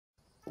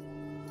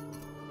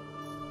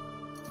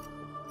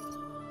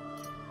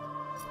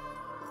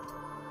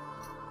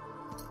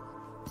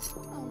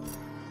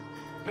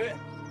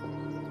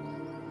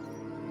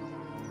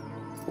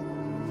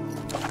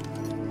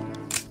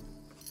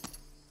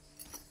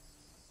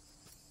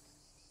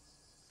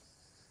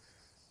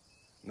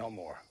No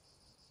more.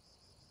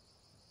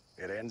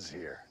 It ends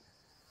here.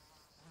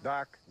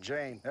 Doc,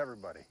 Jane,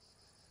 everybody,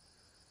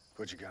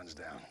 put your guns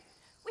down.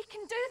 We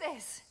can do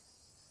this.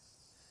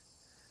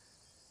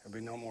 There'll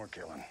be no more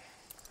killing.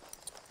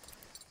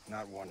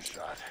 Not one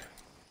shot.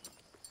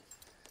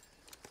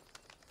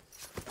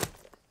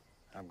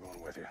 I'm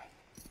going with you.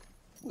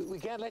 We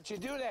can't let you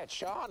do that,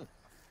 Sean.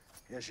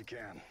 Yes, you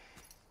can.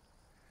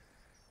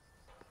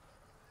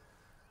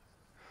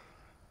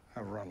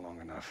 I've run long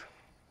enough.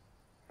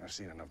 I've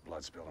seen enough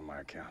blood spilled on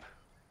my account.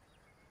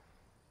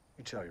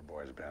 You tell your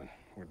boys, Ben,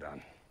 we're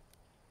done.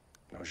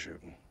 No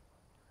shooting.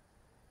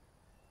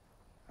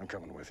 I'm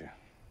coming with you.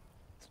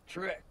 It's a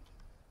trick.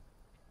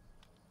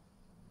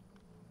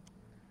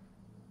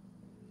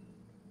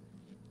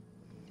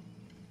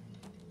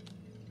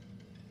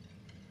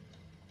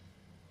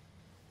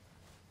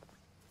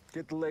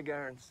 Get the leg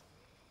irons.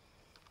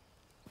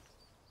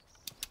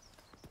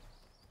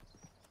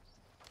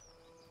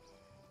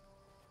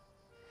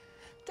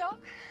 Doc?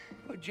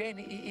 Well, Jane,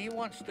 he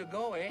wants to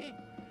go, eh?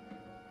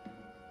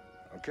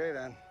 Okay,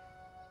 then.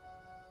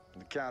 On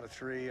the count of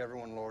 3,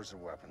 everyone lowers their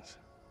weapons.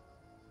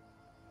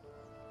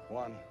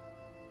 1.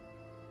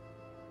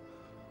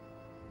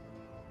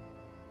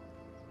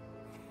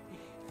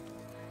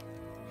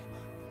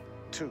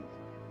 2.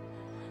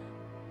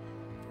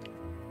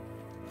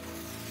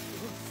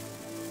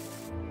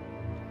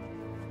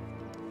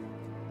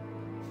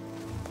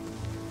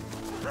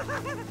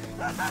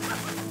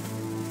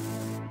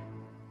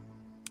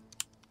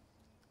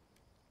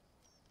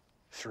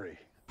 3.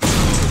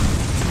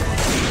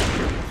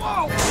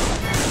 Whoa!